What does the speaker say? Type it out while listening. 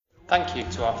Thank you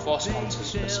to our 4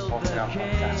 sponsors for supporting our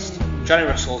podcast. Johnny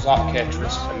Russell's Art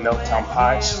Caterers and Milltown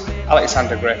Pies,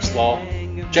 Alexander Grace Law,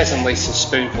 Jez and Lisa's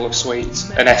Spoonful of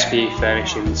Sweets, and SPE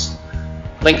Furnishings.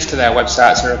 Links to their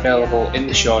websites are available in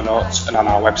the show notes and on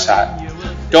our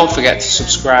website. Don't forget to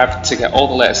subscribe to get all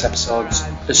the latest episodes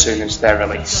as soon as they're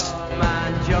released.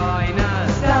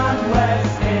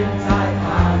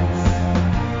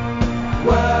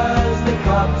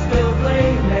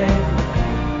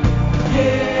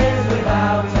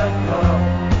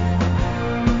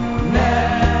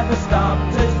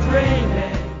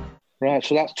 Right,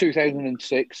 so that's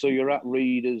 2006. So you're at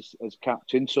Reed as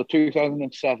captain. So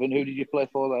 2007, who did you play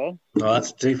for there? No,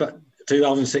 that's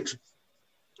 2006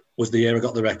 was the year I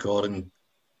got the record, and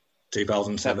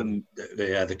 2007,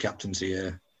 the captaincy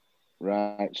year.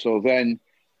 Right. So then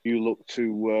you look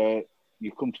to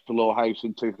you come to Low House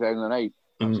in 2008.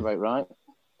 That's about right.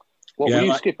 What were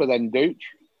you skipper then, Dooch?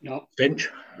 No, Finch.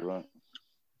 Right,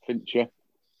 Finch. Yeah.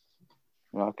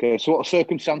 Okay, so what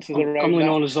circumstances are around? Commonly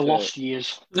known as the lost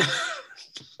years.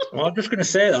 Well, I'm just going to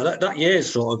say that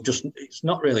year's sort of it's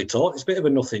not really taught. It's a bit of a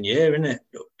nothing year, isn't it?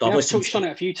 I've touched on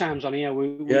it a few times on here.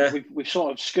 We've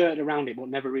sort of skirted around it, but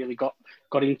never really got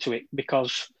into it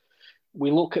because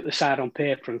we look at the side on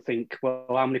paper and think, well,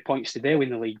 how many points did they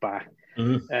win the league by?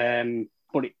 Mm-hmm.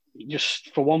 But it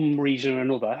just, for one reason or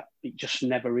another, it just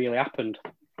never really happened.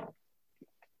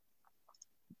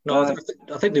 No,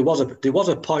 I think there was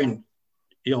a point.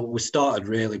 You know, we started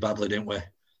really badly, didn't we?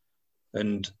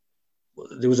 And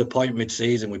there was a point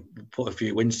mid-season we put a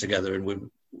few wins together and we were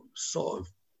sort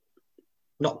of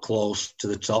not close to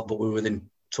the top, but we were within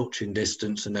touching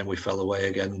distance, and then we fell away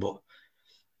again. But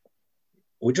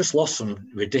we just lost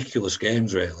some ridiculous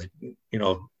games, really. You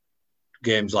know,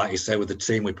 games, like you say, with the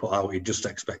team we put out, you just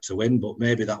expect to win, but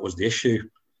maybe that was the issue.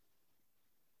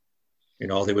 You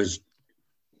know, there was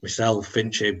myself,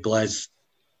 Finchy, Blaise,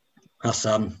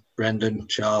 Hassan, Brendan,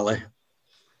 Charlie.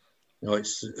 You know,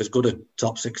 it's as good a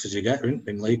top six as you get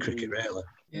in league cricket, really.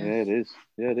 Yeah, it is.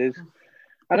 Yeah, it is.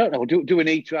 I don't know. Do we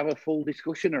need to have a full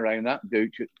discussion around that,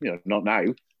 Dooch? You know, not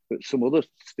now, but some other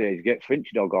stage. Get Finch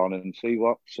Dog on and see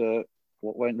what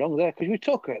went wrong there. Because we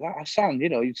talk about that Hassan. You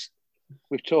know,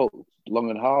 we've talked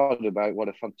long and hard about what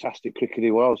a fantastic cricketer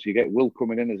he was. You get Will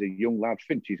coming in as a young lad.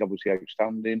 Finch is obviously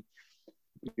outstanding.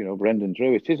 You know, Brendan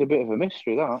Drew. It is a bit of a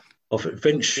mystery, that. Well,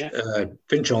 Finch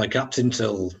only captained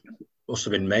till must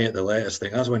have been May at the latest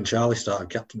thing. That's when Charlie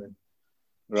started captaining.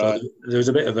 Right. So there was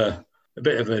a bit of a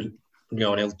an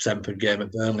ill-tempered game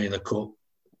at Burnley in the cup.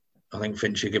 I think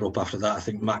Finch gave up after that. I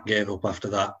think Matt gave up after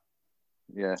that.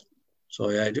 Yeah. So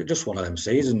yeah, just one of them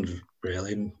seasons,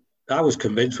 really. And I was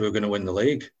convinced we were going to win the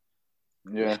league.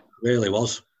 Yeah. It really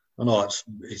was. I know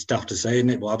it's daft to say, isn't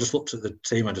it? But I just looked at the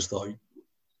team. I just thought,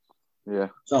 yeah,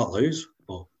 can't lose.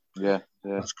 But yeah,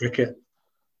 that's cricket.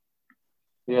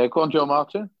 Yeah, go on, Joe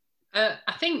Martin.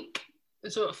 I think,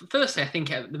 so firstly, I think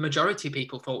the majority of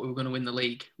people thought we were going to win the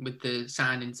league with the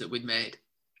signings that we'd made.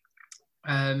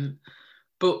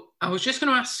 But I was just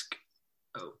going to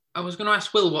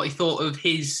ask Will what he thought of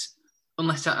his,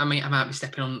 unless I might be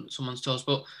stepping on someone's toes,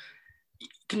 but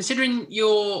considering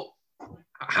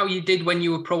how you did when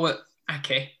you were pro at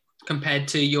Accy compared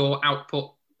to your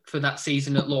output for that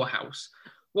season at Low House,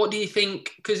 what do you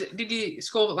think? Because did you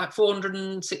score like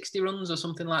 460 runs or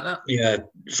something like that? Yeah,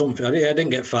 something. I didn't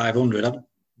get 500.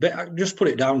 I just put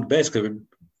it down. Basically,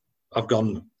 I've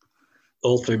gone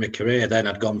all through my career. Then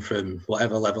I'd gone from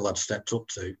whatever level I'd stepped up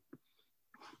to.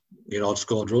 You know, I'd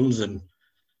scored runs and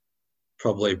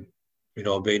probably, you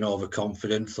know, being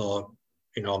overconfident, thought,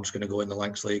 you know, I'm just going to go in the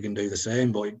Lancs League and do the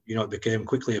same. But, you know, it became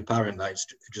quickly apparent that it's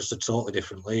just a totally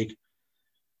different league.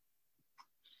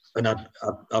 And I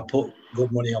put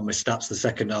good money on my stats. The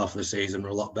second half of the season were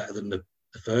a lot better than the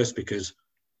first because,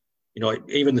 you know,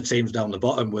 even the teams down the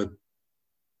bottom were,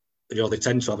 you know, they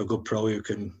tend to have a good pro who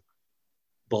can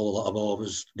bowl a lot of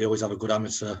overs. They always have a good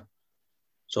amateur.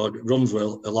 So runs were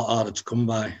a lot harder to come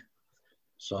by.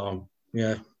 So,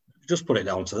 yeah, just put it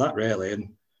down to that, really.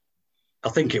 And I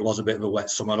think it was a bit of a wet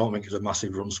summer. I don't think it was a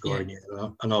massive run scoring year.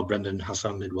 I know Brendan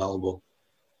Hassan did well, but,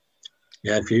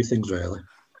 yeah, a few things, really.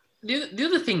 The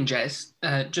other thing, Jez,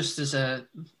 just as a,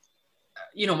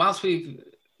 you know, whilst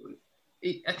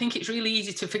I think it's really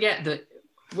easy to forget that,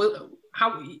 well,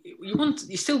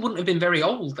 you still wouldn't have been very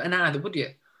old, and either, would you?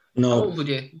 No. How old would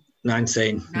you?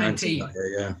 19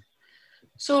 yeah.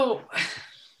 So,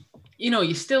 you know,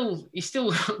 you're still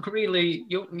really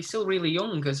young. You're still really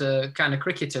young as a kind of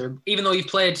cricketer, even though you've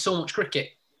played so much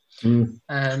cricket, and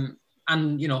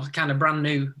you know, kind of brand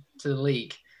new to the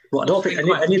league. Well, I don't think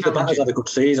any of the batters had a good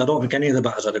season. I don't think any of the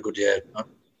batters had a good year.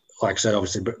 Like I said,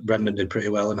 obviously Brendan did pretty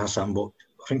well and Hassan, but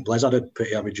think Blaise had a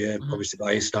pretty average year, obviously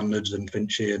by his standards, and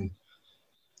Finchy, and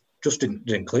just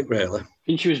didn't click really.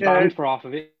 Finchy was banned for half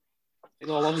of it,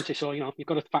 wasn't he? So you've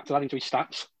got to factor that into his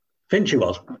stats. Finchy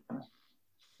was.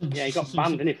 Yeah, he got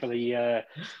banned, didn't he, for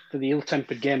the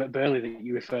ill-tempered game at Burnley that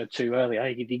you referred to earlier.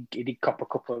 He did cop a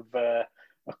couple of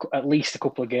at least a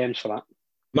couple of games for that.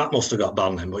 Matt must have got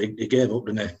banned then, but he gave up,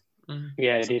 didn't he?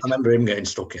 Yeah, he did. I remember him getting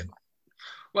stuck in.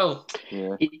 Well,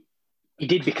 he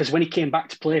did, because when he came back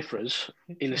to play for us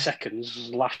in the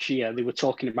seconds last year, they were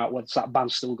talking about whether that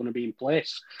ban's still going to be in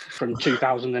place from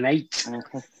 2008.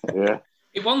 Yeah.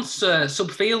 He once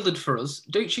subfielded for us,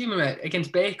 don't you remember,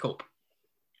 against Bacup?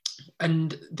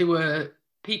 And there were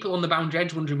people on the boundary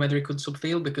edge wondering whether he could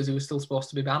subfield because he was still supposed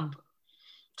to be banned.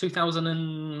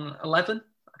 2011,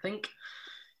 I think.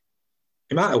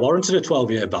 He might have warranted a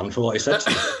 12-year ban for what he said to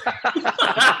me.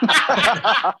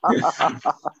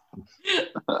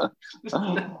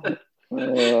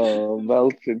 Oh,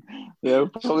 melting. Yeah,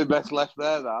 probably best left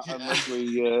there, that, unless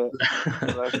we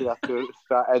have to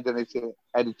start editing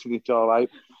it all out.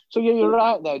 So, yeah, you're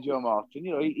right there, Joe Martin.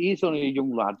 He's only a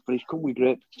young lad, but he's come with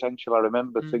great potential. I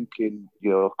remember thinking,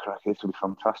 crack, this will be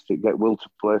fantastic. Get Will to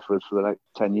play for us for the next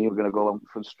 10 years. We're going to go on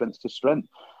from strength to strength.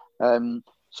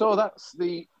 So that's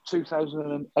the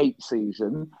 2008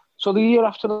 season. So the year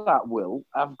after that, Will,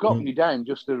 I've got you down,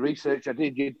 just the research I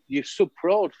did. You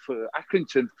sub-pro'd for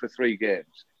Accrington for 3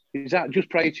 games. Is that just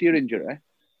prior to your injury?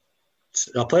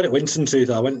 I played at Winton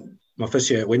I went my first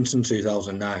year at Winton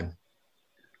 2009.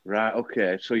 Right,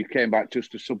 okay. So you came back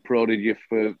just to sub-pro, did you?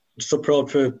 Sub-pro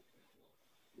for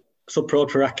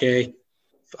Ake.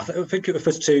 I think it was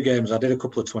the first 2 games. I did a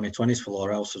couple of 2020s for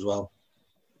Lower House as well.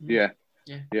 Yeah.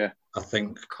 I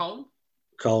think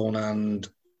Colne and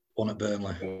one at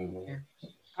Burnley. Yeah.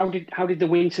 How did the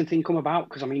Winton thing come about?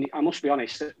 Because I must be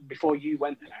honest, before you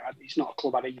went there, it's not a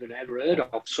club I'd even ever heard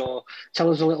of. So tell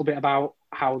us a little bit about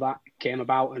how that came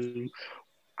about and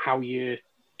how you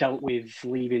dealt with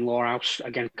leaving Lower House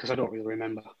again, because I don't really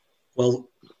remember. Well,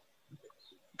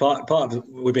 part of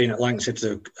we being at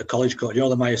Lancashire, a college coach, the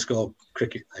Myerscough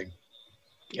cricket thing.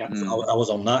 Yeah, I was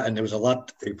on that, and there was a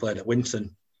lad who played at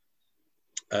Winton.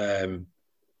 And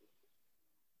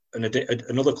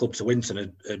another club to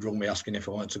Winton had rung me asking if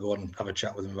I wanted to go and have a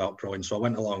chat with him about proing. So I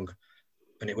went along,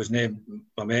 and it was near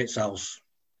my mate's house.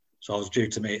 So I was due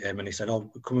to meet him, and he said,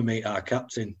 "Oh, come and meet our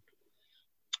captain."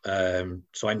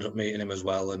 So I ended up meeting him as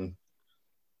well, and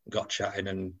got chatting,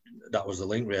 and that was the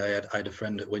link. Really, I had a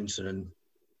friend at Winton, and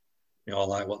I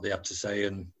liked what they had to say,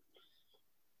 and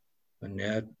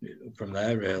yeah, from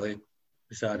there really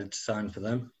decided to sign for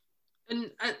them.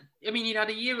 And you'd had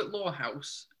a year at Lower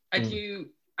House. Had you,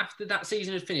 after that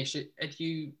season had finished, had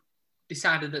you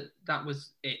decided that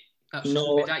was it? That was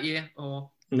just that year, or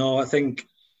no? I think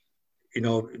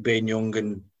being young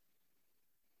and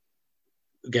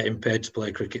getting paid to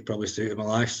play cricket probably suited my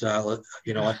lifestyle.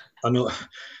 I know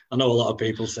a lot of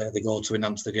people say they go to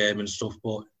enhance the game and stuff,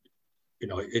 but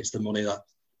it's the money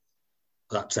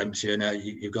that tempts you, and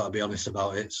you've got to be honest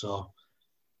about it. So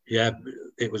yeah,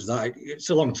 it was that. It's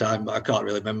a long time, but I can't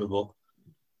really remember, but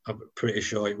I'm pretty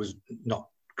sure it was not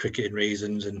cricketing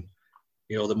reasons, and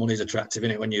the money's attractive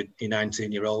in it when you're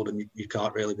 19-year-old and you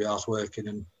can't really be arsed working,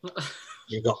 and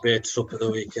you got paid to sup at the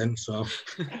weekend. So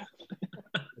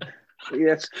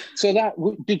yes. So that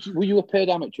were you a paid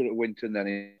amateur at Winton then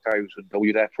in 2000? Or were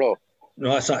you there pro?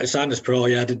 No, I signed as pro.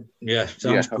 Yeah, I did. Yeah,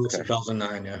 signed as pro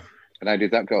 2009. Yeah. And how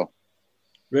did that go?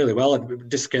 Really well. I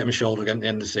dislocated my shoulder again at the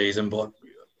end of the season, but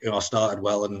I started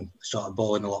well and started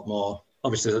bowling a lot more.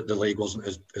 Obviously, the league wasn't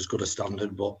as good a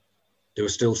standard, but there were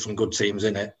still some good teams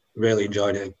in it. Really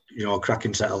enjoyed it. A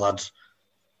cracking set of lads.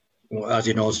 As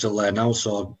you know, still there now.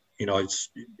 So it's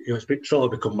sort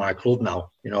of become my club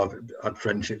now. I've had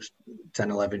friendships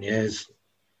 10, 11 years.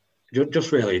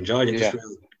 Just really enjoyed it. Yeah. Just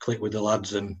really clicked with the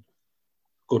lads, and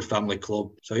good family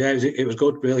club. So yeah, it was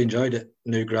good. Really enjoyed it.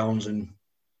 New grounds and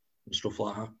stuff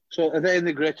like that. So are they in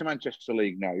the Greater Manchester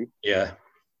League now? Yeah.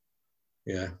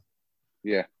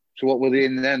 So what were they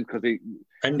in then? Because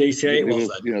NDCA was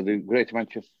then. The Greater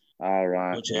Manchester. All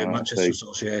right. Manchester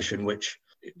Association, which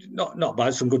not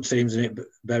bad. Some good teams in it, but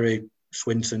Bury,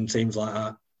 Swinton, teams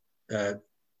like that.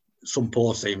 Some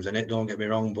poor teams in it. Don't get me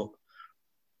wrong, but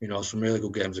some really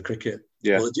good games of cricket.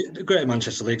 Yeah. Well, the Greater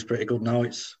Manchester League's pretty good now. I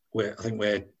think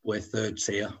we're third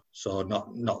tier, so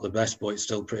not the best, but it's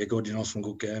still pretty good. Some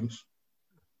good games.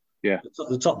 Yeah.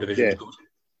 The top division is good.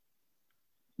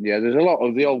 Yeah, there's a lot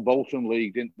of the old Bolton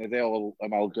League, didn't they? They all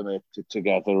amalgamated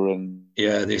together, and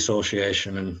the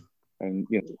association and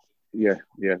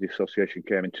the association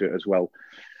came into it as well.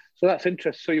 So that's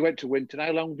interesting. So you went to Winton.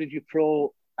 How long did you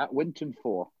pro at Winton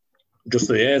for? Just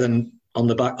the year. Then on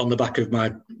the back of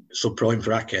my sub-proing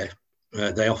for Ake,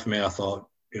 they offered me. I thought,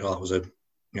 that was an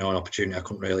opportunity I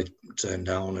couldn't really turn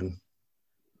down, and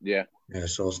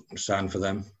so I signed for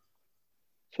them.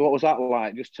 So what was that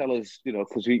like? Just tell us,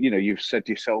 because you've said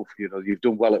yourself, you've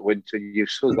done well at Winter, you've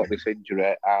still got this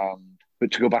injury,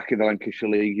 but to go back in the Lancashire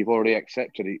League, you've already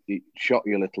accepted it. It shot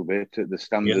you a little bit at the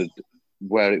standard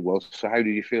where it was. So how did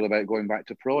you feel about going back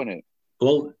to pro in it?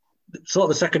 Well, sort of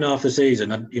the second half of the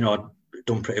season, I'd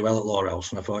done pretty well at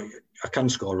Lowerhouse, and I thought I can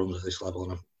score runs at this level,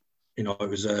 and it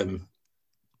was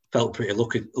felt pretty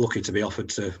lucky to be offered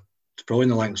to pro in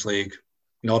the Lancs League.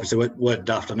 Obviously weren't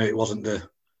daft. I knew it wasn't the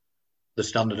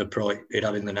standard of pro it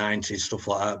had in the 90s, stuff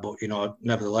like that, but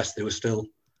nevertheless there was still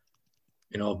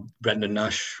Brendan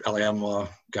Nash, Ali Anwar,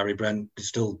 Gary Brent, they're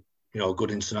still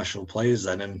good international players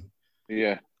then, and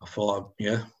I thought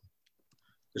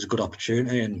there's a good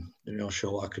opportunity, and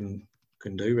show what I can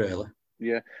do really.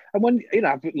 Yeah, and when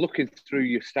I've been looking through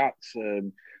your stats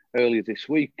earlier this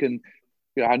week, and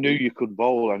I knew you could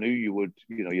bowl. I knew you would.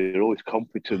 You're always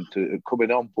competent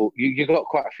coming on, but you got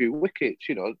quite a few wickets.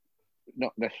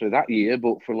 Not necessarily that year,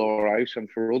 but for Lowerhouse and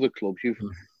for other clubs, you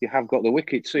have got the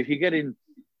wickets. So if you're getting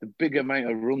the big amount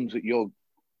of runs that you're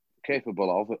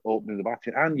capable of opening the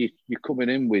batting, and you're coming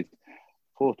in with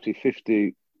 40,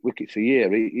 50 wickets a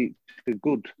year, it's a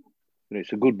good.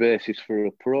 It's a good basis for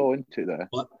a pro, isn't it? There.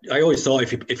 Well, I always thought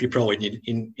if you're pro, you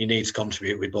need to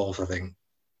contribute with both. I think.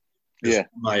 That's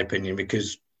my opinion,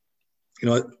 because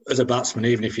as a batsman,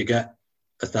 even if you get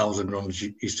 1,000 runs,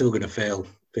 you're still going to fail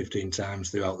 15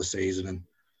 times throughout the season, and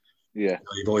you've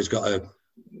always got a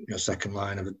second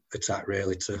line of attack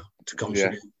really to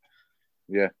contribute.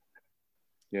 Yeah,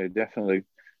 definitely.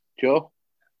 Joe,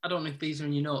 I don't know if these are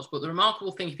in your notes, but the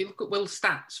remarkable thing, if you look at Will's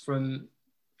stats from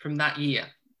that year.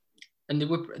 And they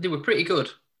were pretty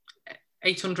good.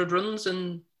 800 runs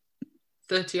and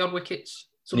 30 odd wickets,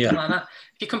 something like that.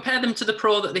 If you compare them to the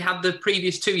pro that they had the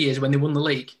previous 2 years when they won the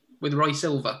league with Roy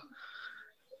Silver,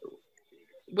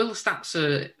 Will's stats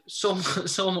are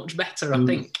so much better, I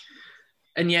think.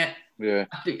 And yet,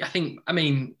 I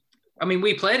mean,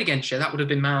 we played against you. That would have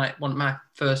been my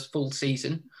first full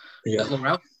season at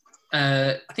Lowerhouse.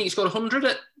 I think you scored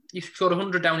 100 you scored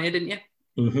 100 down here, didn't you?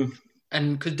 Mm-hmm.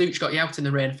 And because Dooch got you out in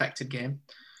the rain-affected game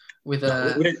with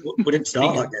we didn't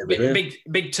start that game.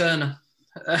 Big Turner.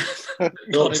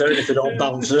 Don't turn if they don't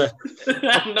bounce.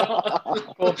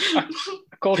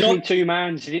 Caught him in two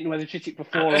minds. He didn't know whether to hit it for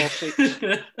 4 or 6.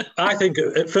 I think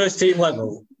at first team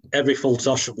level, every full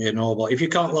toss should be a no ball. If you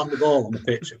can't land the ball on the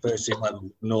pitch at first team level,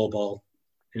 no ball.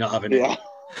 You're not having it.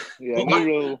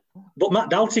 But Matt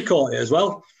Doughty caught it as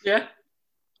well. Yeah.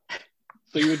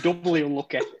 So you were doubly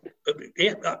unlucky.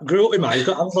 Yeah, I grew up with mine. He's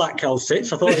got hands like Cal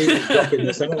Sitch. I thought he was dropping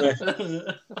this anyway.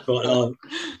 But off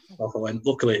I went.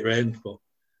 Luckily it rained. But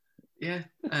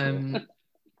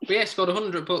scored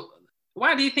 100. But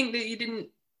why do you think that you didn't?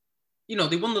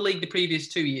 They won the league the previous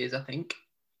 2 years, I think.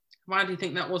 Why do you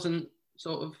think that wasn't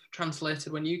sort of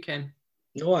translated when you came?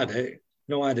 No idea.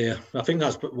 I think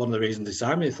that's one of the reasons they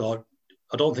signed me. I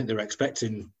don't think they were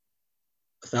expecting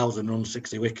 1,000 runs,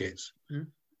 60 wickets.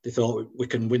 They thought we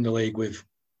can win the league with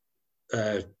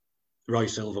Roy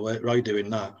Silver, Roy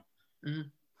doing that. A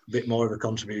bit more of a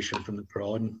contribution from the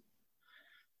pro.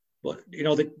 But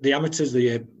the amateurs,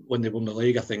 when they won the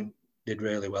league, I think did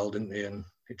really well, didn't they? And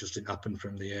it just didn't happen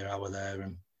from the year I was there.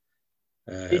 And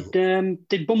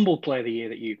did Bumble play the year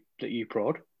that you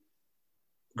pro'd?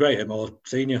 Graham or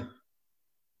senior?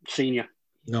 Senior.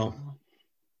 No.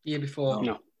 Year before?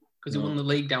 No. Because he won the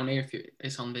league down here.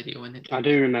 It's on video, isn't it? I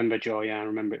do remember, Joe. Yeah, I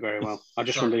remember it very well. I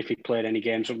just wondered if he played any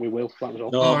games with Will. That was all.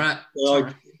 No, all right.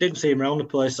 I didn't see him around the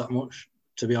place that much,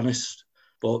 to be honest.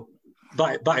 But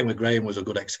batting with Graham was a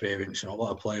good experience.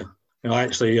 What a player. I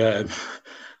actually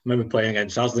remember playing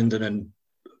against Haslingden, and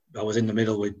I was in the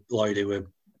middle with Lloydie. We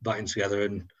were batting together,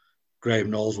 and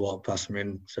Graham Knowles walked past me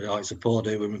and said, "Oh, it's a poor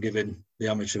day when we're giving the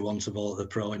amateur one to ball at the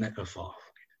pro, innit?" I thought,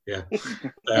 yeah.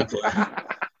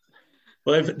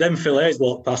 Well, then Phil Hayes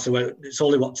walked past and went, "It's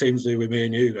only what teams do with me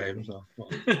and you, Graham." So,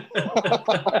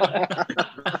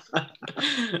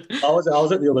 I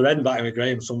was at the other end batting with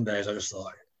Graham some days. I just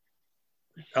thought,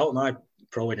 how am I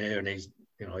pro in here? And he's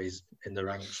in the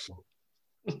ranks.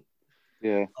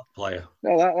 Yeah. Player.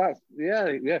 No, that's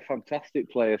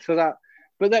fantastic player.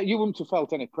 But you wouldn't have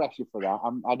felt any pressure for that.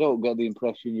 I don't get the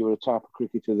impression you were a type of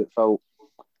cricketer that felt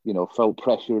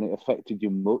pressure and it affected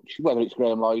you much, whether it's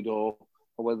Graham Lloyd or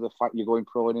whether the fact you're going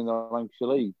pro in the Lancashire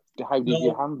League. How did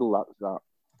you handle that?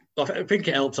 I think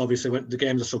it helped, obviously, when the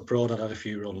games are sub-pro, I'd had a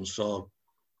few runs, so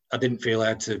I didn't feel I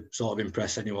had to sort of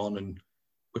impress anyone. And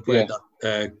we played that,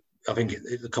 I think,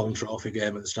 the Colne Trophy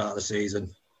game at the start of the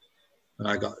season. and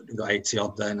I got 80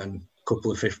 odd then, and a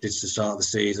couple of 50s to start the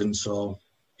season. So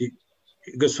it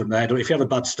goes from there. If you have a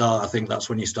bad start, I think that's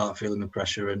when you start feeling the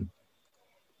pressure and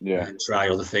try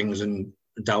other things and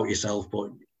doubt yourself.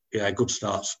 But yeah, a good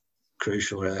start's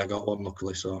crucial. Really. I got one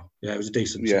luckily, so yeah, it was a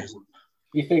decent season.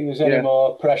 You think there's any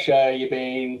more pressure? You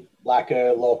being like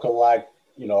a local lad,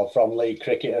 you know, from league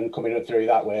cricket and coming up through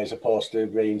that way, as opposed to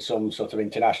being some sort of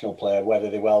international player, whether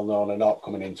they're well known or not,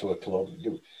 coming into a club.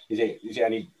 Is it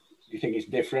any? Do you think it's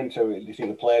different, or do you think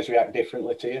the players react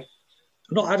differently to you?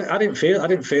 No, I didn't feel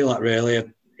that really.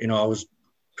 You know, I was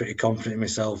pretty confident in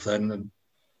myself then, and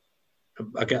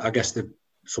I guess that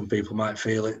some people might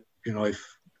feel it. You know, if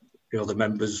the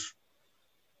members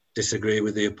disagree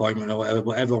with the appointment or whatever,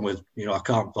 but everyone was, I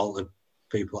can't fault the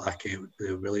people at Aki.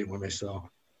 They were brilliant with me, so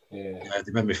yeah,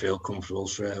 they made me feel comfortable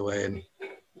straight away, and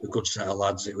a good set of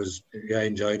lads. It was, I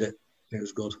enjoyed it. It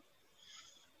was good.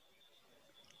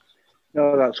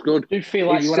 No, that's good. Do you feel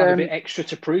like you had a bit extra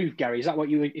to prove, Gary? Is that what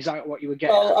you were getting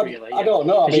at, really? I don't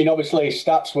know. I mean, obviously,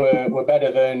 stats were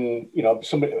better than,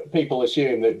 some people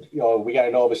assume that, we get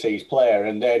an overseas player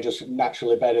and they're just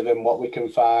naturally better than what we can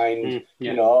find,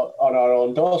 on our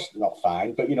own doorstep. Not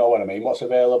find, but you know what I mean, what's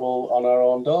available on our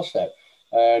own doorstep.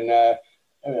 And I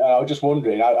was just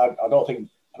wondering, I don't think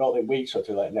we sort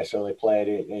of necessarily played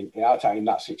it in our time in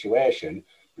that situation.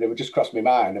 But it would just cross my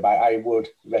mind about how would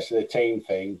the rest of the team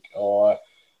think, or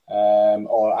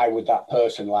how would that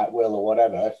person like Will or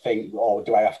whatever think, or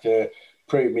do I have to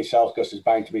prove myself because there's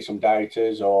bound to be some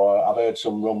doubters, or I've heard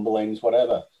some rumblings,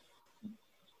 whatever.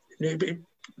 It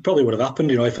probably would have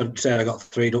happened, if I'd said I got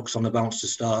 3 ducks on the bounce to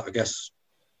start. I guess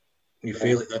you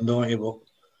feel it then, don't you? But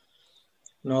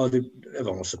no,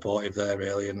 everyone was supportive there,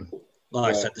 really. And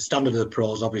like I said, the standard of the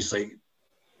pros, obviously,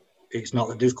 it's not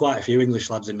that there's quite a few English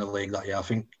lads in the league that year. I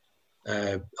think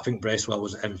Bracewell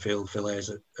was at Enfield, Phil Hayes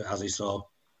at Azzy, so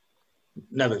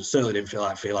certainly didn't feel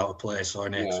out of place or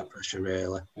any extra pressure,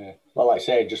 really. Yeah. Well, like I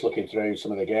say, just looking through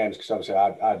some of the games, because obviously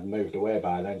I'd moved away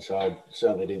by then, so I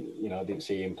certainly didn't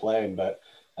see him playing. But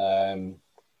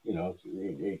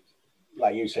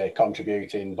like you say,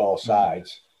 contributing both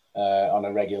sides on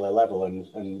a regular level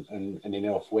and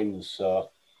enough wins. So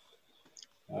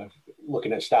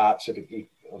looking at stats,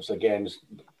 obviously games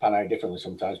pan out differently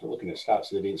sometimes, but looking at stats,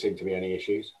 there didn't seem to be any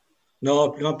issues.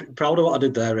 No, I'm proud of what I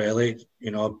did there, really.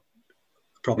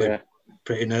 Probably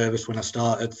pretty nervous when I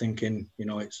started, thinking,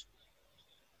 it's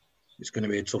going to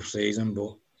be a tough season.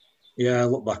 But yeah, I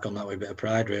look back on that with a bit of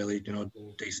pride, really.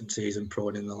 Decent season, pro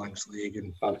in the Lancs League.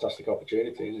 And fantastic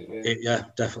opportunity, isn't it? Yeah,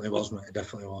 definitely was, mate. It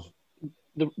definitely was.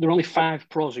 There were only 5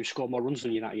 pros who scored more runs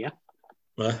than you that year.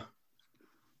 Yeah.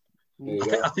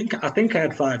 I think I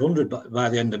had 500 by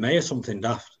the end of May or something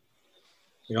daft.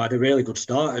 I had a really good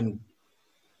start, and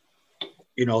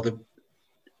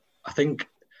I think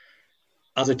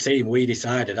as a team we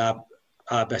decided our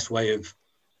best way of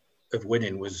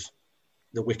winning was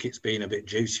the wickets being a bit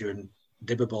juicier and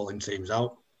dibber bowling teams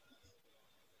out.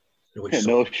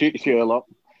 Shoots you a lot.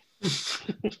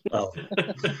 Well,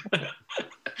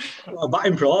 I'm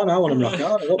batting pro now when I'm not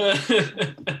hard.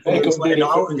 I just lay it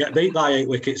out and get beat by 8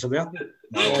 wickets. I'll be happy.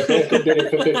 They could do it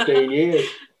for 15 years.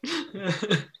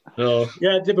 So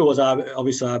yeah, dibber was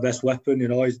obviously our best weapon,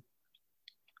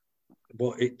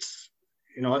 but it's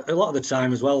a lot of the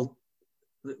time as well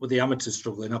with the amateurs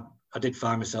struggling. I did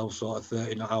find myself sort of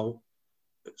 30 not out,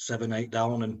 7, 8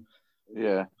 down, and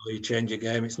you change your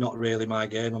game. It's not really my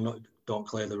game. Don't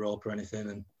clear the rope or anything,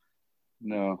 and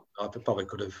no, I probably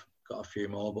could have got a few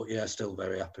more, but yeah, still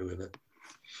very happy with it.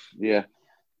 Yeah,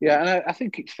 and I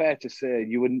think it's fair to say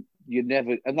you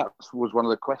never, and that was one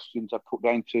of the questions I put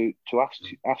down to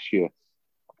ask you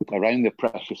around the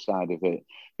pressure side of it.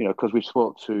 Because we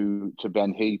spoke to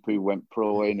Ben Heap, who went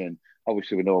pro in, and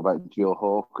obviously we know about Joe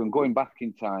Hawke, and going back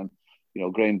in time,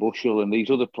 Graham Bushell and these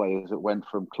other players that went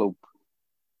from club,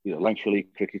 Lancashire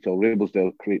League Cricket or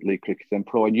Ribblesdale League Cricket and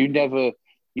pro, and you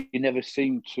never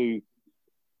seemed to.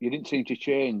 You didn't seem to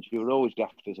change. You were always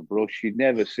daft as a brush. You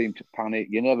never seemed to panic.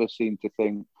 You never seemed to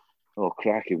think, "Oh,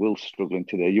 crikey, Will's struggling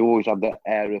today." You always had that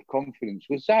air of confidence.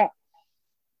 Was that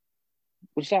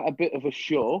a bit of a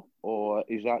show, or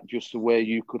is that just the way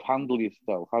you could handle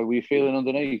yourself? How were you feeling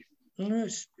underneath?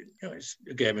 It's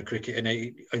a game of cricket, and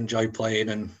I enjoy playing.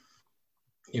 And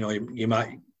your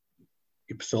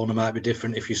persona might be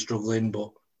different if you're struggling,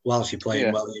 but whilst you're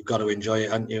playing well, you've got to enjoy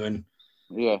it, haven't you? And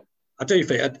I do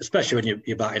think, especially when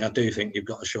you're batting, I do think you've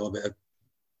got to show a bit of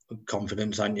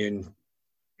confidence, haven't you?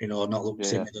 And, not look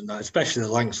timid than that, especially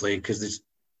the Lancs League, because there's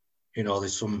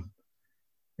some,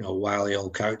 wily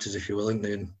old characters, if you will,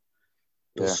 and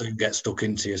they'll soon get stuck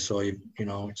into you. So,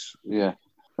 it's... Yeah.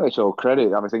 It's all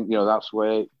credit. I think that's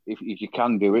where if you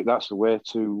can do it, that's the way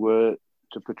to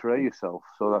portray yourself.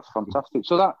 So that's fantastic.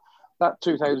 So that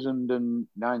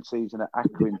 2009 season at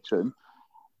Accrington,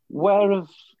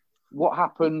 what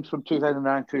happened from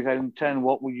 2009 2010?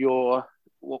 What were your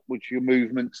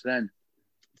movements then?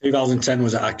 2010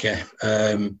 was at Accy.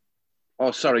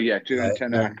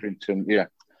 2010 at Accrington, yeah.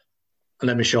 And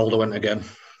then my shoulder went again.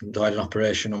 I had an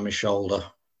operation on my shoulder.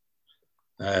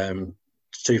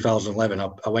 2011,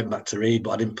 I went back to Reed,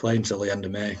 but I didn't play until the end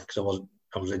of May because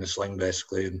I was in a sling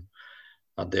basically and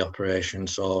had the operation.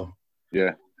 So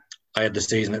yeah, I had the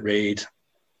season at Reed.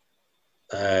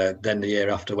 Then the year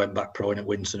after, went back pro at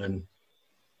Winton, and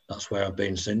that's where I've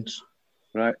been since.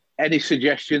 Right. Any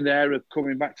suggestion there of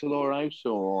coming back to Lower House,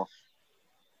 or?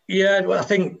 Yeah, well, I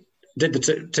think did the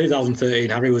 2013.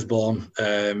 Harry was born.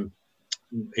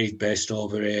 He's based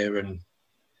over here, and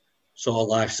sort of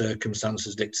life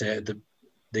circumstances dictated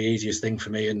the easiest thing for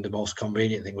me and the most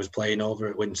convenient thing was playing over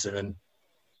at Winton, and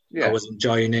I was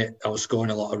enjoying it. I was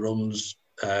scoring a lot of runs.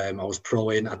 I was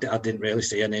proing. I didn't really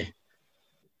see any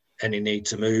need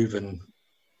to move, and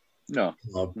no.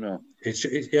 It's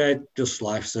just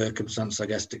life circumstance, I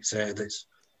guess, dictated. It's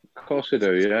of course they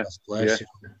do, yeah. Place,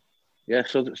 yeah.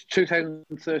 So that's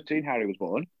 2013. Harry was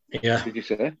born. Yeah. Did you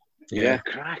say? Yeah.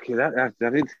 Cracky. I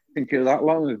didn't think it was that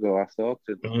long ago. I thought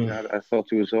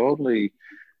it was only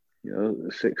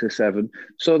 6 or 7.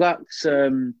 So that's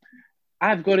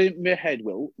I've got in my head,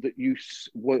 Will, that you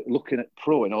were looking at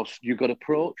proing, or you got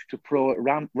approached to pro at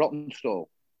Rottenstall.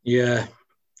 Yeah,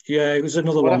 it was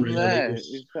another one. Really.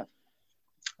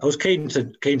 I was keen to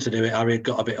do it. Harry had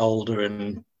got a bit older,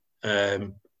 and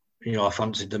I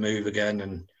fancied the move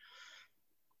again,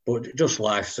 but just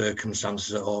life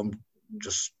circumstances at home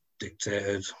just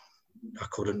dictated. I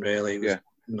couldn't really. It was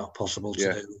not possible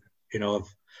to do.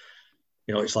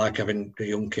 It's like having a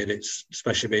young kid. It's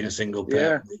especially being a single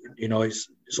parent. It's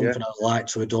something I'd like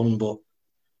to have done, but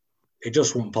it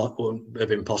just wouldn't have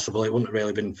been possible. It wouldn't have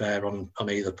really been fair on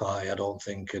either party, I don't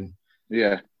think. And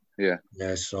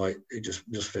so it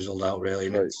just fizzled out really.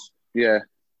 Right.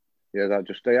 That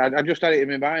just I just had it in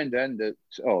my mind then that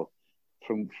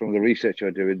from the research I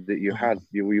was doing that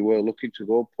you were looking to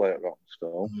go play at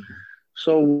Rottenstall.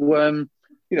 So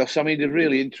so I mean, they're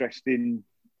really interesting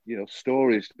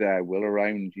stories there, Will,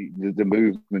 around the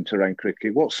movement around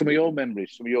cricket. What's some of your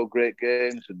memories, some of your great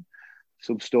games, and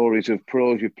some stories of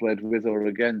pros you played with or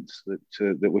against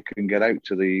that we can get out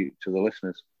to the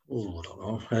listeners? Oh, I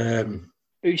don't know.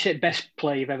 Who's the best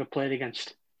player you've ever played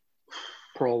against?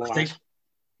 Pro-wise?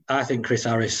 I think Chris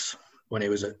Harris, when he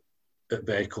was at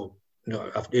Bay Cup,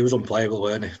 he was unplayable,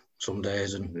 weren't he? Some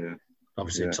days, and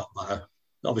obviously top batter.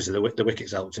 Obviously the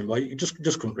wickets helped him, but you just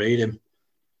couldn't read him.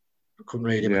 Couldn't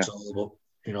read him at all.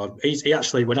 But he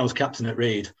actually, when I was captain at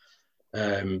Reed,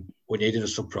 we needed a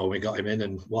sub pro. We got him in,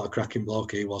 and what a cracking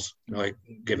bloke he was. He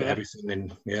gave it everything,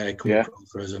 and he come up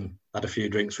for us, and had a few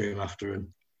drinks with him after. And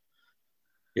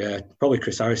probably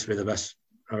Chris Harris would be the best,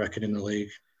 I reckon, in the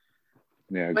league.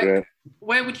 Yeah, great.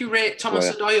 Where would you rate Thomas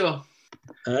Adoyo?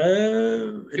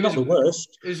 He was the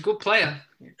worst. He was a good player.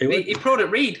 He pro'd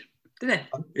at Reed, didn't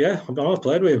he? Yeah, I've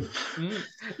played with him.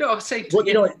 No, I say. But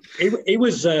he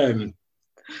was.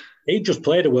 He just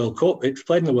played a World Cup. He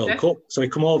played in the World Cup, so he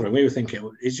come over, and we were thinking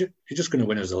he's just going to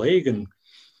win us the league.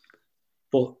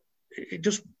 But he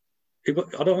just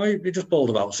bowled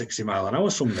about 60 mile an hour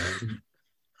some days.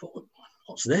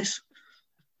 What's this?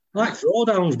 Like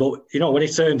throwdowns, but when he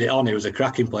turned it on, he was a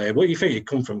cracking player. But you think he'd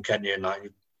come from Kenya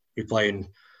and you're playing,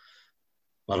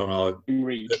 I don't know,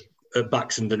 at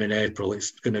Baxenden in April.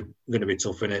 It's gonna be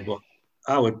tough, innit? But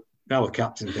our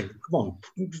captain thinking, come on,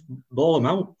 bowl him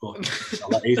out. But it's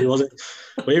not that easy, was it?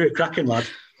 But he was a cracking lad.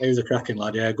 He was a cracking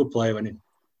lad. Yeah, good player when he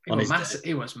was massive.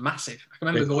 He was massive. I can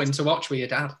remember going to watch with your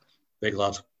dad. Big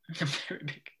lad. Very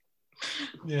big.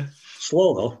 Yeah.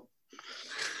 Slow though.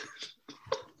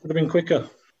 Would have been quicker.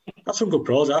 That's some good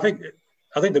pros. I think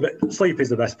Sleep is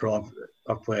the best pro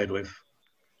I've played with,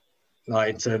 like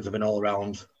in terms of an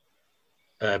all-round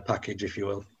package, if you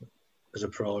will, as a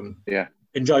pro. And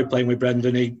enjoyed playing with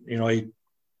Brendan.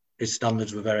 His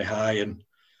standards were very high, and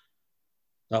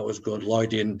that was good.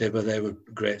 Lloydie and Dibber, they were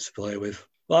great to play with.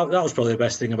 Well, that was probably the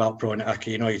best thing about proing at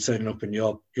Accy. You're turning up and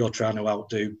you're trying to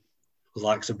outdo the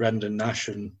likes of Brendan Nash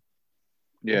and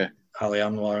Ali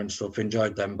Anwar and stuff.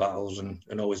 Enjoyed them battles and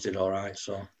always did all right.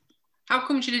 So, how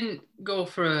come you didn't go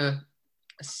for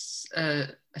a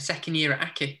second year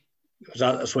at Accy?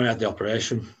 That's when I had the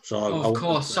operation. So of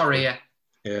course, sorry, I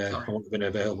wouldn't have been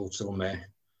available till May.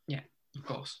 Yeah, of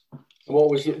course.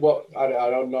 What I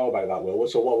don't know about that, Will.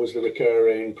 So what was the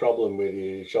recurring problem with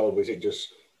your shoulder? Was it just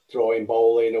throwing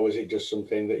bowling, or was it just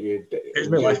something that you? It's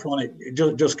my left one. It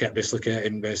just kept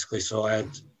dislocating basically, so I had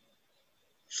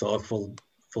sort of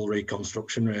full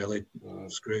reconstruction really,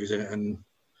 screws in it, and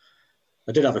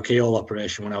I did have a keyhole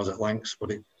operation when I was at Lancs,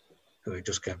 but it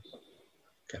just kept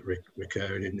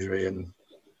recurring injury, and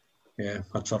yeah,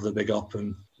 had to have the big op,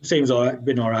 and it seems all right,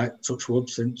 been all right, touch wood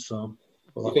since. So,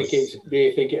 do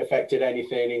you think it affected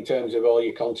anything in terms of all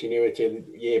your continuity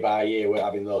year by year with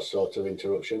having those sorts of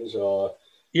interruptions, or?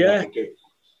 Yeah,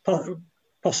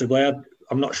 possibly.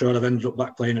 I'm not sure. I've ended up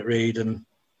back playing at Reed, and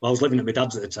I was living at my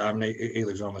dad's at the time, and he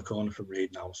lives around the corner from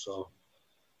Reed now, so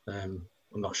I'm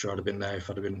not sure I'd have been there if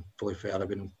I'd have been fully fit. I'd have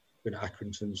been at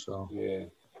Accrington, so yeah.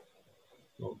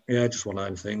 But, yeah, just one of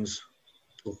them things.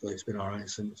 Luckily, it's been all right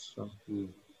since. So.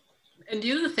 And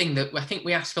the other thing that I think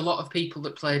we asked a lot of people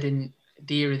that played in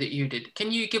the era that you did,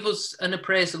 can you give us an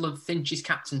appraisal of Finch's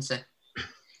captaincy?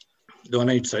 Do I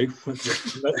need to?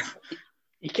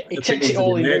 He takes it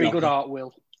all in very good heart,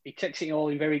 Will. He takes it all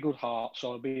in very good heart,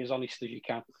 so be as honest as you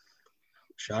can.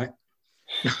 Shy.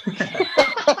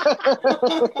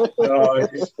 No,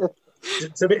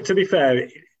 to be fair,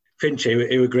 Finch,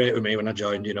 he was great with me when I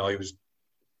joined. You know,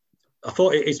 I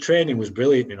thought his training was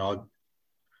brilliant. You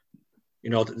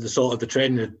know, the sort of the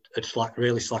training had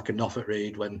really slackened off at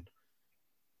Reed when,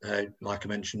 like I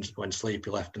mentioned, when Sleepy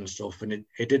left and stuff, and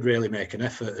he did really make an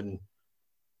effort. And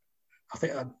I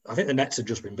think the nets had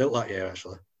just been built that year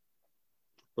actually.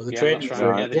 But the training, that's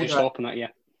right. Yeah, they just opened that year.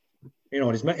 You know,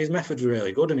 his methods were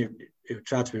really good, and he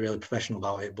tried to be really professional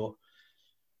about it, but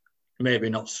maybe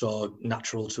not so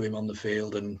natural to him on the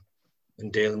field and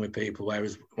dealing with people.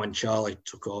 Whereas when Charlie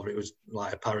took over, it was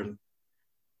like apparent.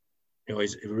 You know,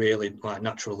 he's a really like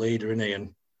natural leader, isn't he?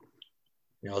 And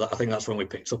you know, I think that's when we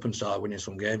picked up and started winning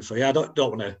some games. So yeah, I don't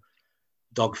want to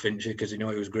dog Finch because he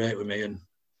was great with me,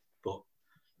 but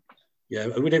yeah,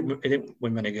 he didn't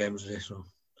win many games today, so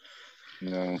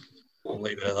no, I'll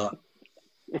leave it at that.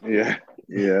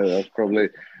 Yeah, that's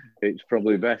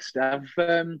probably best.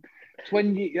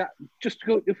 When you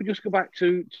if we just go back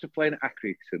to playing at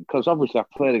Accrington, because obviously I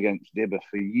played against Dibber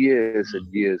for years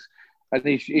and years, and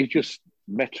he's just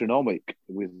metronomic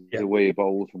with the way he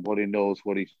bowls and what he knows,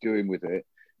 what he's doing with it.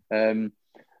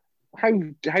 How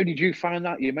did you find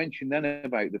that? You mentioned then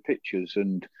about the pitches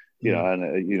and how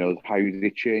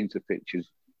they change the pitches.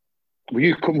 Were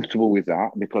you comfortable with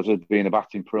that because of being a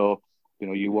batting pro? You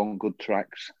know, you want good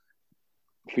tracks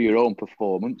for your own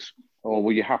performance, or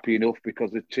were you happy enough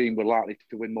because the team were likely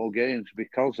to win more games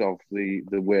because of the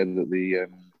way that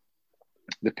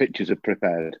the pitches are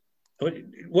prepared?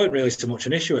 It weren't really so much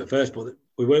an issue at first, but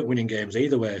we weren't winning games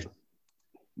either way.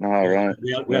 All right.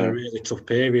 We had a really tough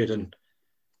period, and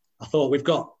I thought we've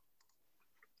got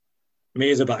me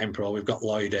as a batting pro, we've got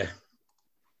Lloydie.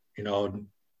 You know,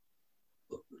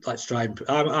 let's try and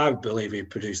I believe he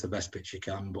produced the best pitch he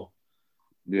can, but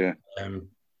yeah,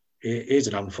 he's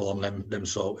an handful on them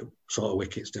sort of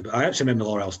wickets. Dibber. I actually remember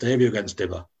Laurel's debut against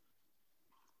Dibber,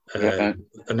 and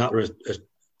that was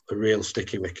a real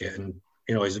sticky wicket. And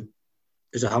you know, he's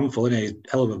a handful, isn't he? He's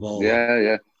a hell of a ball.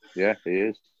 Yeah, he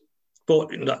is. But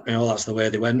that's the way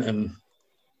they went, and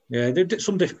yeah, they did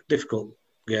some difficult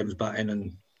games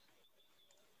batting,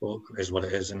 but it is what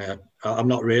it is. And I'm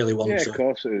not really one of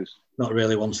course it is. Not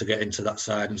really one to get into that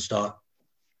side and start,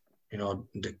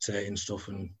 dictating stuff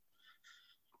and.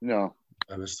 No.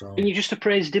 Can you just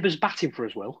appraise Dibber's batting for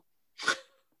us, Will?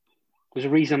 There's a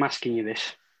reason I'm asking you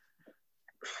this.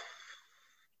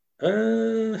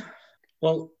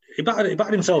 Well, he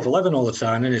batted himself 11 all the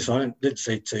time, didn't he? So I didn't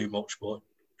see too much, but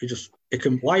he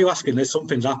can. Why are you asking this?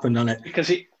 Something's happened, hasn't it? Because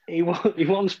he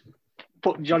once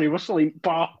put Johnny Russell in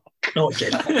park. No, it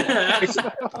didn't.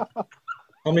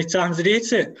 How many times did he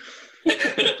hit it?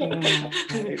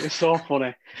 It was so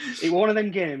funny. It was one of them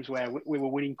games where we were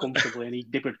winning comfortably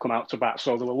and Dibber had come out to bat,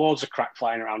 so there were loads of crack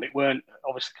flying around. It weren't,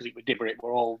 obviously because it was Dibber, it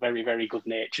were all very, very good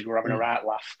natured. We're having a right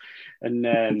laugh. And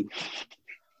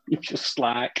he just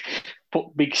like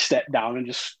put big step down and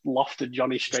just lofted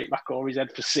Johnny straight back over his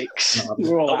head for 6. No,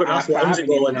 we're all like,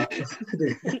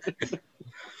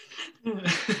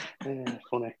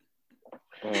 funny.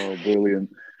 Oh,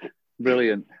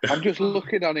 brilliant. I'm just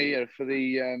looking on here for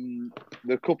the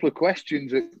couple of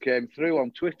questions that came through on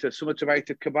Twitter. Something about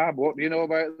a kebab. What do you know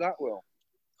about that, Will?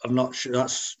 I'm not sure.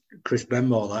 That's Chris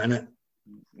Benmore, that, isn't it?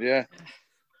 Yeah.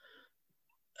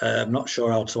 I'm not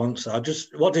sure how to answer.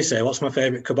 What did he say? What's my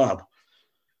favourite kebab?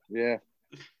 Yeah.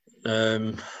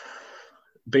 BW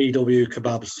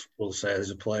Kebabs, we'll say.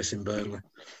 There's a place in Burnley.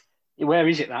 Where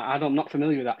is it? I'm not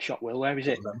familiar with that shop, Will. Where is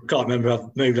it? I can't remember.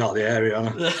 I've moved out of the area,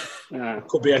 haven't I?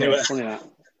 Could be anywhere. Funny that.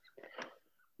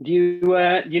 Do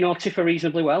you know Tiffer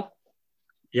reasonably well?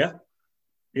 Yeah.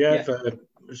 I've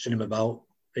seen him about.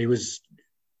 He wasn't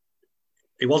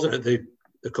at the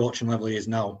coaching level he is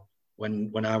now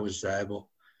when I was there, but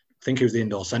I think he was the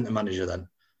indoor centre manager then.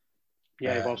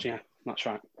 Yeah, he was. Yeah, that's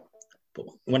right. But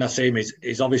when I see him,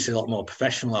 he's obviously a lot more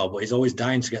professional now, but he's always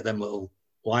dying to get them little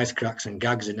wisecracks and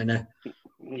gags in, isn't he?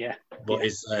 Yeah. But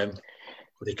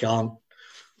but he can't.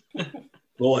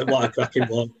 What a cracking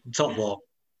bloke. Top bloke.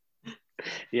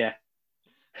 Yeah.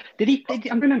 Did he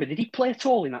play at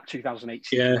all in that 2008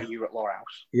 season when you were at Lower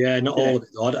House? Yeah, not all of it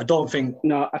though. I don't think.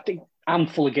 No, I think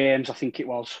handful of games. I think it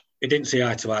was. He didn't see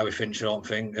eye to eye with Finch, I don't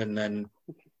think, and then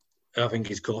I think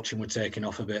his coaching was taking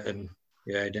off a bit, and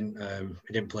he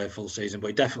didn't play a full season, but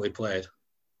he definitely played.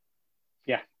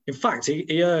 Yeah. In fact, he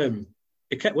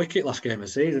kept wicket last game of the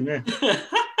season, didn't he?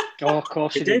 Oh, of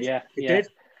course he did. Yeah, he did.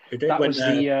 That was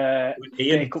the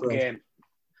Ian Cup game.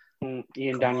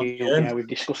 Ian Daniel. Yeah, we've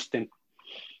discussed him.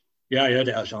 Yeah, I heard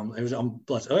it actually. It was on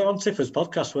Tiffer's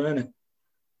podcast, weren't it?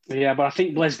 Yeah, but I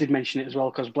think Blaise did mention it as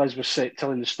well, because Blaise was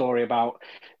telling the story about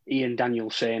Ian Daniel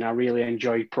saying, "I really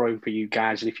enjoy proing for you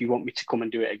guys, and if you want me to come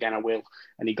and do it again, I will."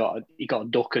 And he got a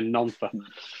duck and none for.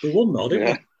 We won though,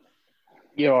 didn't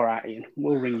we? You're all right, Ian.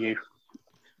 We'll ring you.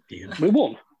 Ian. We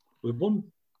won. We won,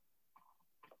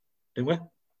 didn't we?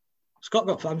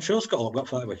 I'm sure Scott got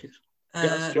 5 wickets.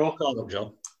 Joe called up,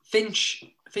 John. Finch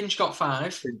got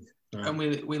 5, right. And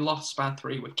we lost by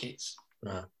 3 wickets.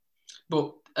 Right.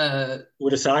 But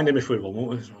we'd have signed him if we won,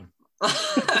 wouldn't we?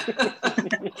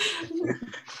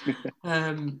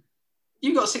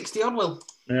 You got 60 odd, Will.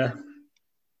 Yeah.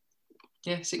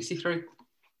 Yeah, 63.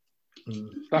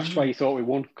 That's why you thought we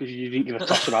won, because you didn't give a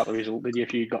toss about the result, did you,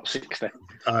 if you got 60?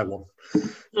 I won.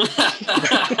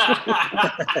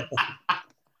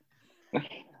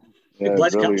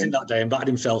 Blaise captained that day and batted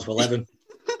himself for 11.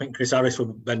 I think Chris Harris was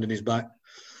bending his back.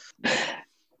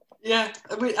 Yeah,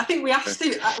 I think we asked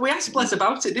Blaise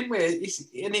about it, didn't we?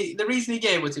 The reason he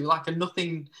gave was it was like a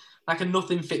nothing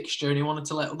fixture, and he wanted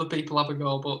to let other people have a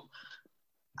go, but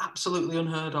absolutely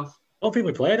unheard of. I don't think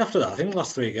we played after that. I think the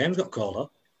last 3 games got called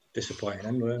up. Disappointing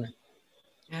end, weren't they?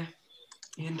 Yeah,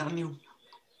 Ian Daniel.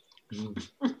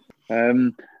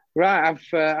 Right,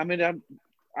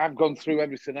 I've gone through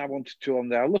everything I wanted to on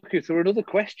there. I'm looking through another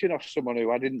question of someone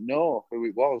who I didn't know who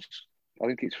it was. I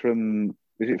think it's from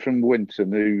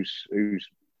Winton, who's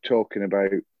talking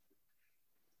about.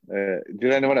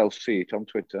 Did anyone else see it on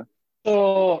Twitter?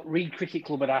 So Reed Cricket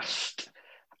Club had asked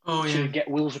to get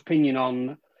Will's opinion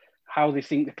on how they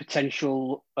think the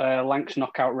potential Lancs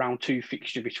knockout round 2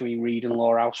 fixture between Reed and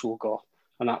Lower House will go,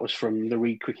 and that was from the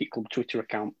Reed Cricket Club Twitter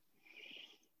account.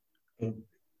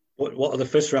 What are the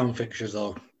first round fixtures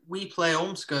though? We play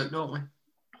Ormskirk, don't we?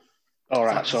 All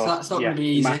right, so that's not going to be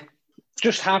easy.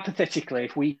 Just hypothetically,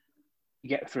 if we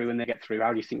get through and they get through,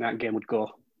 how do you think that game would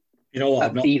go? You know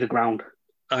what? At either ground.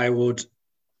 I would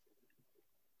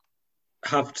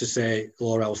have to say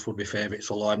Lower House would be favourites,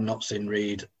 although I've not seen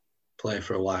Reed play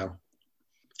for a while.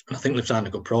 And I think they've signed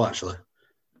a good pro actually.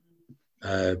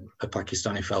 A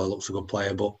Pakistani fella looks a good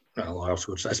player, but Lower House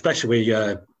would, especially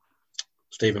with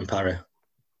Stephen Parry.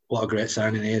 What a great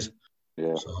signing he is.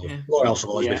 Yeah. So Lower House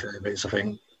will always be favourites, I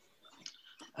think.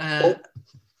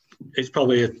 It's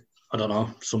probably I don't know,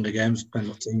 Sunday games,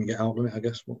 depending what team you get out of it, I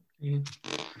guess. But,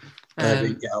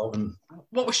 get out and...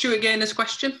 What was Stuart Gainer's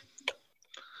question?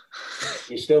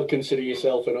 You still consider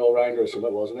yourself an all-rounder or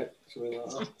something, wasn't it?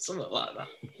 Something like that.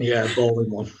 Yeah, bowling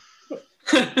one.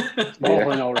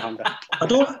 Bowling all-rounder.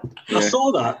 I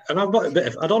saw that, and I've got a bit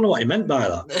of... I don't know what he meant by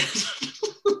that.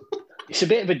 It's a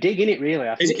bit of a dig, isn't it, really?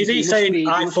 I think is he saying,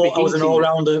 I thought I was an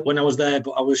all-rounder when I was there,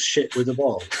 but I was shit with the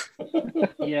ball?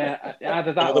 Yeah,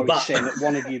 either that or he's saying that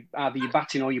one of you, either your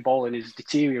batting or your bowling is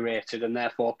deteriorated, and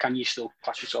therefore, can you still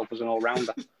class yourself as an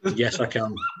all-rounder? Yes, I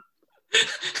can.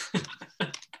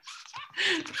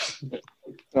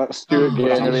 That's Stuart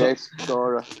Gainer, the ace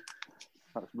scorer.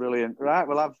 That's brilliant. Right,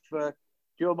 we'll have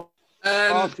Joe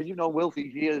Martin. You know Will for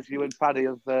years. You and Paddy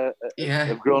have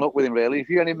grown up with him, really. Have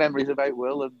you any memories about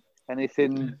Will and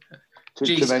anything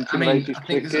to mention about his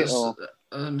cricket?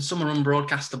 Some are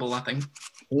unbroadcastable, I think.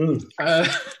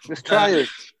 Just try it.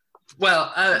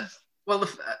 Well,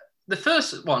 the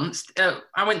first one,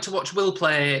 I went to watch Will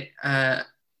play. I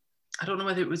don't know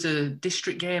whether it was a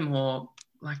district game or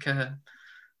like a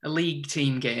league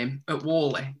team game at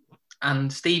Worley,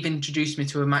 and Steve introduced me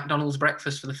to a McDonald's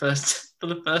breakfast for the first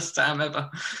time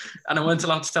ever, and I weren't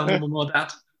allowed to tell mum or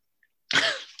dad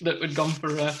that we'd gone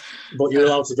for. But you're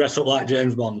allowed to dress up like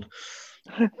James Bond.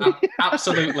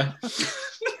 Absolutely.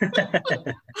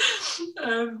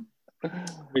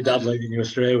 My dad leading you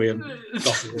astray with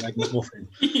coffee and egg McMuffin.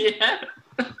 Yeah.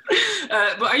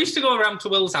 But I used to go around to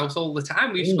Will's house all the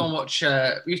time. We used to go and watch.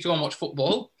 We used to go and watch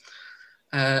football,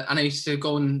 and I used to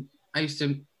go and I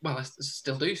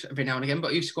still do every now and again.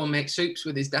 But I used to go and make soups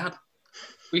with his dad.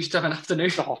 We used to have an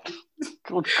afternoon.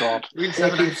 Good God! We used to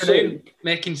have an afternoon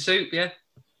making soup. Yeah.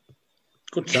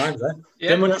 Good times, eh? Yeah.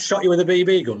 Then when I shot you with a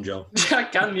BB gun, Joe. I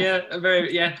can,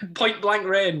 yeah. Point blank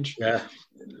range. Yeah.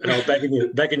 And I was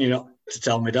begging you not to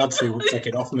tell my dad so he wouldn't take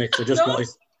it off me because I just got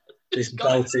this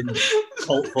belting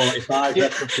Colt 45. Yeah.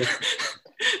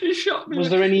 He shot me. Was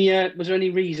there any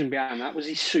reason behind that? Was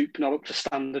his soup not up to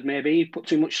standard? Maybe he put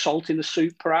too much salt in the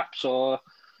soup, perhaps, or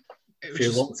a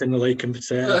few lumps in the leaking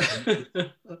potato.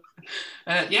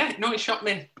 He shot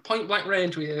me point blank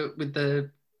range with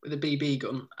the BB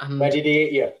gun. And where did he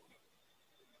hit you?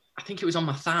 I think it was on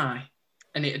my thigh,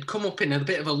 and it had come up in a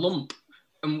bit of a lump.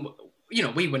 And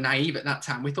we were naive at that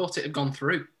time. We thought it had gone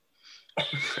through.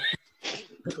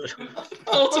 we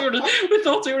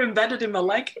thought we were embedded in my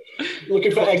leg.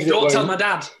 Looking for exit. Don't tell my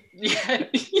dad.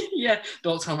 Yeah.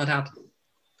 Don't tell my dad.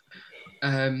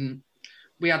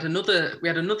 We had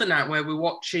another night where we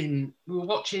were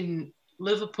watching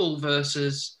Liverpool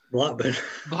versus Blackburn.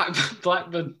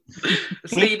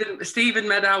 Stephen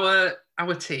made our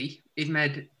tea.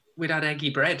 We'd had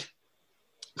eggy bread.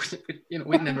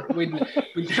 We'd never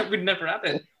had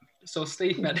it. So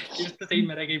Steve made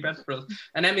eggy bread for us.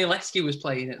 And Emil Heskey was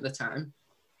playing at the time.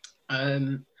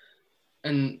 And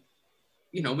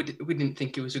we didn't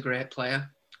think he was a great player.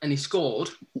 And he scored,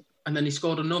 and then he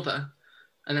scored another.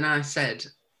 And then I said,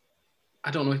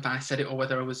 I don't know if I said it or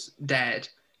whether I was dead.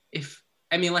 If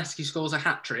Emil Heskey scores a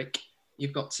hat trick,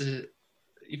 you've got to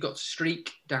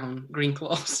streak down Green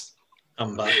Close.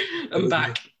 I'm back. I'm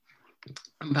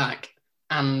back.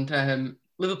 And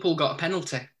Liverpool got a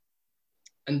penalty.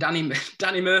 And Danny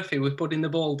Murphy was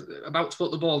about to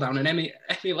put the ball down, and Emil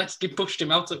Heskey pushed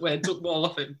him out of the way and took the ball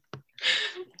off him,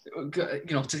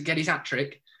 to get his hat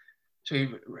trick. So he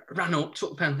ran up,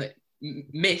 took the penalty,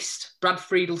 missed. Brad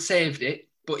Friedel saved it,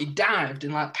 but he dived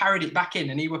and parried it back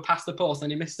in, and he were past the post,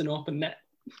 and he missed an open net.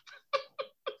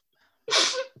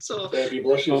 So there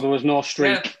was no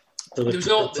streak. Yeah. So the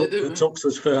tux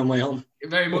was firmly on.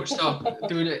 Very much so.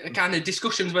 There were kind of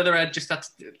discussions whether I'd just had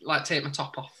to take my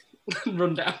top off and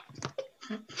run down.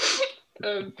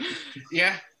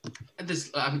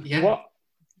 There's What?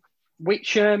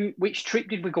 Which trip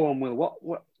did we go on, Will?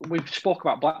 What we've spoke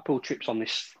about Blackpool trips on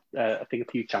this I think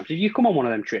a few times. Did you come on one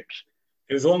of them trips?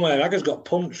 It was the one where Aggers got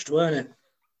punched, weren't it?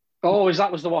 Oh,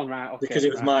 that was the one, right? Okay, because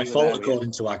it was my fault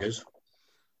according to Aggers.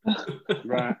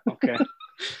 Right. Okay.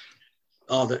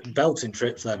 Oh, the belting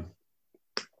trips then.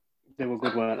 They were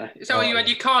good, weren't they? Is that why you had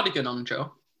your cardigan on,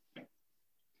 Joe?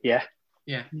 Yeah.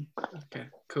 Yeah. Okay,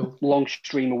 cool. Long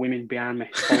stream of women behind me.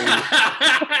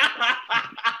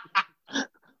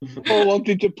 All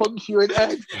wanted to punch you in the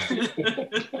head.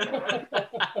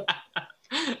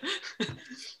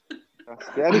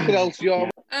 Anything else, John?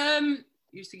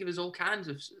 He used to give us all kinds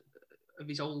of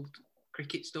his old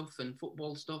cricket stuff and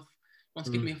football stuff. He wants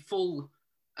to give me a full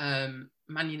Man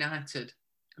United.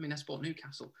 I mean, I support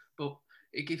Newcastle, but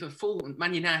he gave a full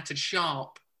Man United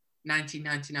sharp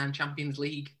 1999 Champions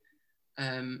League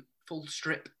full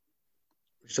strip.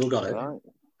 Still got it. Right.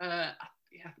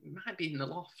 It might be in the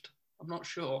loft. I'm not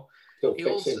sure.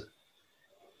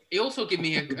 He also gave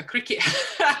me a cricket.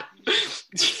 I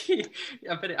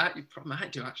bet you probably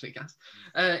might do actually, guys.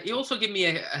 He also gave me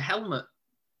a helmet,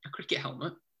 a cricket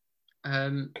helmet.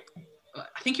 I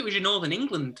think it was your Northern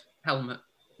England helmet.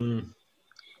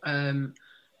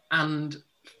 And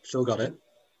still got it.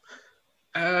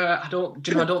 I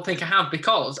don't think I have,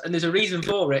 because, and there's a reason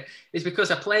for it, is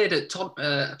because I played at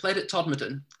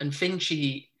Todmorden, and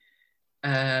Finchy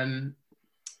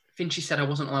said I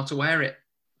wasn't allowed to wear it.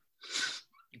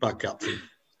 Bad captain.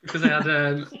 Because I had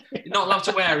not allowed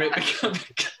to wear it,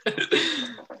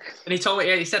 and he told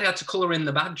me, he said I had to colour in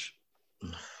the badge.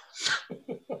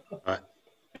 Right.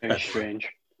 Very strange.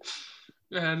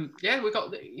 We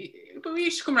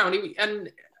used to come around,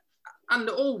 and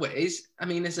always, I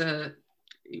mean,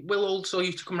 Will also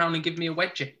used to come around and give me a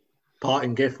wedgie.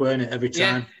 Parting gift, weren't it? Every time.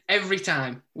 Yeah, every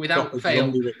time, without fail.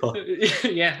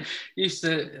 Yeah, used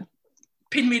to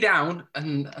pin me down,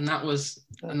 and that was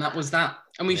that.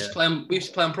 And we used to play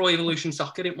on Pro Evolution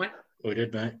Soccer, didn't we? We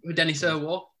did, mate. With Dennis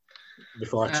Irwar.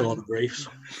 Before I tore the briefs.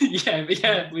 Yeah,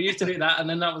 we used to do that, and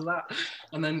then that was that,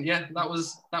 and then that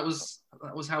was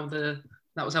how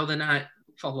the night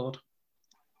followed.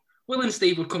 Will and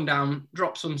Steve would come down,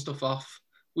 drop some stuff off.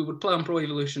 We would play on Pro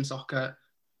Evolution Soccer.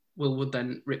 Will would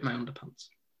then rip my underpants.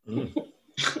 Do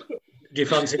you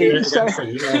fancy doing it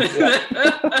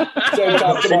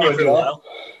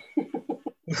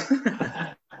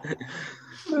again?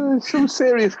 Some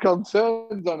serious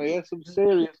concerns on here. Some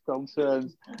serious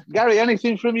concerns. Gary,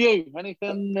 anything from you?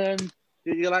 Anything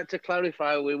you like to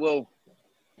clarify? We will.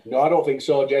 No, I don't think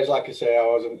so, Jez. Like I say, I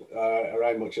wasn't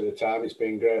around much of the time. It's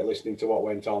been great listening to what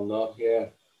went on, though.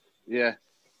 Yeah.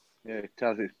 It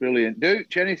has. It's brilliant.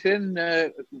 Dooch, anything?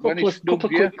 Couple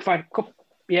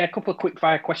of quick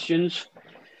fire questions.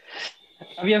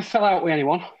 Have you ever fell out with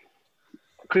anyone,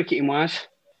 cricketing wise?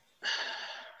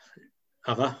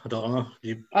 Have I? I don't know.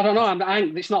 I don't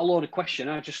know. It's not a loaded question.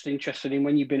 I'm just interested in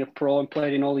when you've been a pro and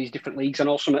played in all these different leagues. I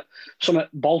know some at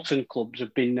Bolton clubs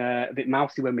have been a bit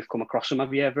mouthy when we've come across them.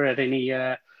 Have you ever had any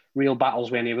real battles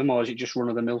with any of them, or is it just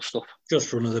run-of-the-mill stuff?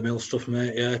 Just run-of-the-mill stuff,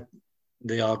 mate, yeah.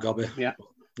 They are gobby.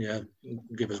 Yeah,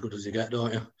 give as good as you get,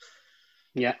 don't you?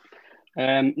 Yeah.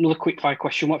 Another quick fire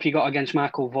question. What have you got against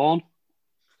Michael Vaughan?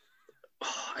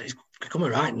 He's become a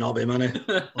right knobby, man,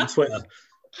 on Twitter.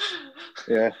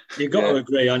 Yeah. You've got to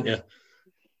agree, haven't you?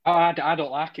 I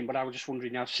don't like him, but I was just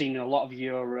wondering, I've seen a lot of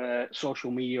your social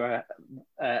media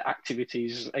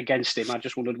activities against him. I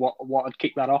just wondered what would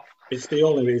kick that off. It's the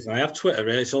only reason I have Twitter,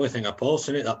 really. It's the only thing I post,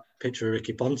 isn't it? That picture of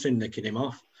Ricky Ponting nicking him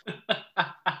off.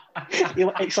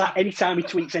 It's like any time he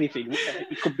tweets anything,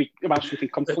 it could be about something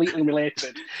completely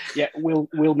unrelated. Yeah,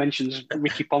 Will mentions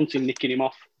Ricky Ponting nicking him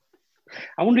off.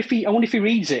 I wonder if he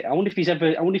reads it. I wonder if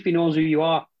he knows who you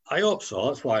are. I hope so.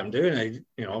 That's why I'm doing it.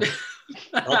 You know,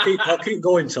 I'll keep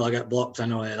going till I get blocked.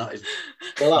 Anyway, that is.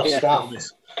 He'll have staff.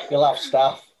 He'll have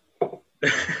staff.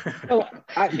 Well,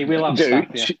 actually, we'll have staff.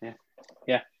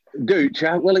 Yeah.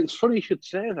 Dooch, well, it's funny you should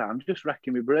say that. I'm just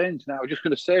racking my brains now. I was just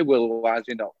going to say, Will, why is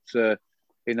he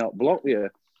not blocked you?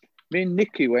 Me and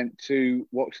Nicky went to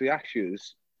watch the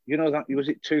Ashes. You know that was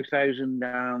it 2000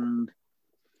 and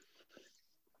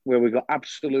where we got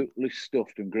absolutely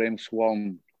stuffed and Graham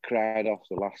Swan cried off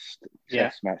the last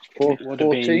test match.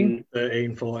 14?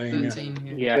 13, 14.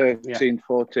 13, yeah. 13,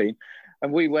 14.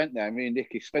 And we went there, me and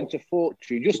Nicky, spent a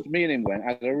fortune. Just me and him went,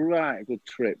 had a right good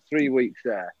trip, 3 weeks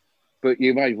there. But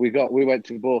we went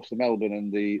to both the Melbourne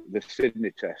and the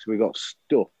Sydney test. We got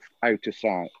stuffed out of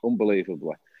sight,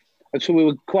 unbelievably. And so we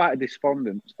were quite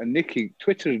despondent. And Nicky,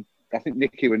 I think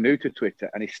Nicky was new to Twitter,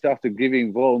 and he started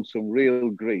giving Vaughan some real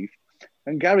grief.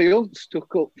 And Gary Hunt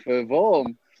stuck up for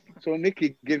Vaughan. So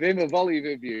Nicky gave him a volley of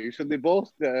abuse, and they both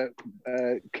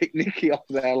kicked Nicky off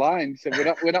their line. Said, "We're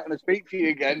not going to speak to you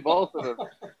again, both of them."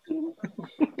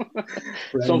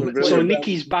 so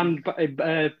Nicky's banned,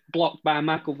 blocked by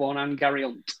Michael Vaughan and Gary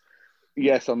Hunt.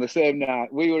 Yes, on the same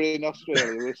night. We were in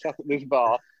Australia. We were sat at this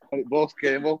bar, and it both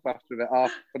came up after about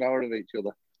half an hour of each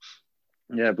other.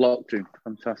 Yeah, blocked him.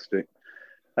 Fantastic.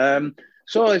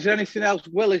 So, is there anything else?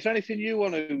 Will, is there anything you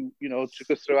want to, to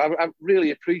go through? I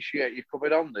really appreciate you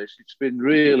coming on this. It's been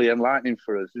really enlightening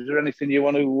for us. Is there anything you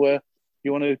want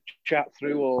to chat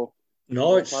through or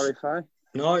clarify?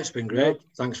 No, it's been great.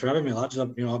 Thanks for having me, lads.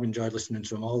 I've enjoyed listening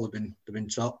to them all. They've been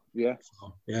top. Yeah.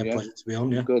 So, pleasure to be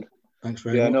on. Yeah. Good. Thanks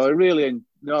very much.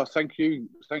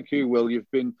 Thank you, Will. You've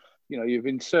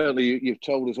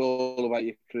told us all about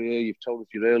your career. You've told us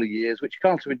your early years, which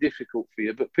can't have been difficult for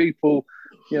you. But people,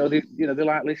 they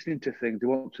like listening to things. They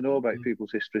want to know about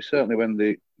people's history. Certainly when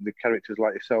the characters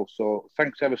like yourself. So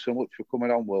thanks ever so much for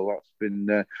coming on, Will. That's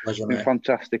been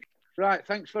fantastic. Right,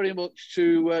 thanks very much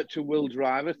to Will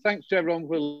Driver. Thanks to everyone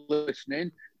for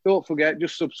listening. Don't forget,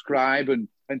 just subscribe and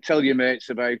tell your mates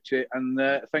about it. And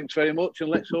thanks very much. And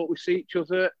let's hope we see each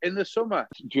other in the summer.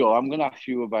 Joe, I'm going to ask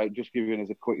you about, just giving us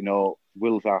a quick note,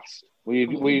 Will's asked. Will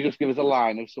you just give us a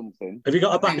line of something? Have you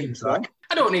got a backing track?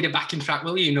 I don't need a backing track,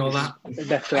 Will. You know that.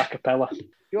 Better a cappella.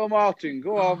 Joe Martin,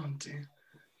 go on.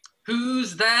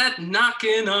 Who's that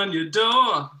knocking on your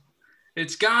door?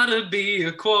 It's gotta be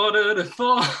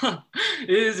 3:45.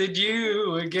 Is it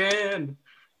you again?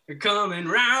 Coming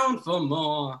round for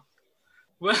more.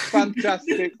 Well,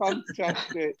 fantastic.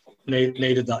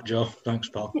 Needed that, Joe. Thanks,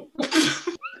 pal.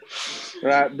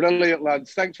 Right, brilliant,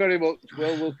 lads. Thanks very much.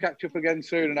 We'll catch up again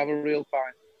soon and have a real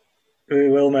fight. We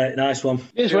will, mate. Nice one.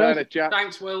 Cheers, Will.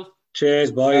 Thanks, Will.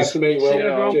 Cheers, boys. Nice to meet you,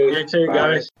 Will. You too,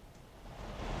 guys.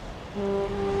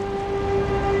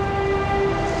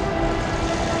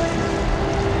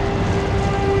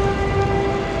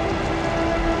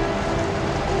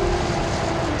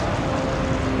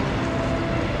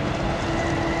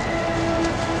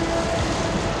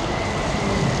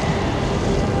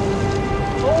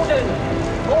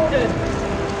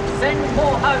 Send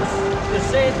more house to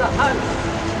save the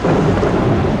house.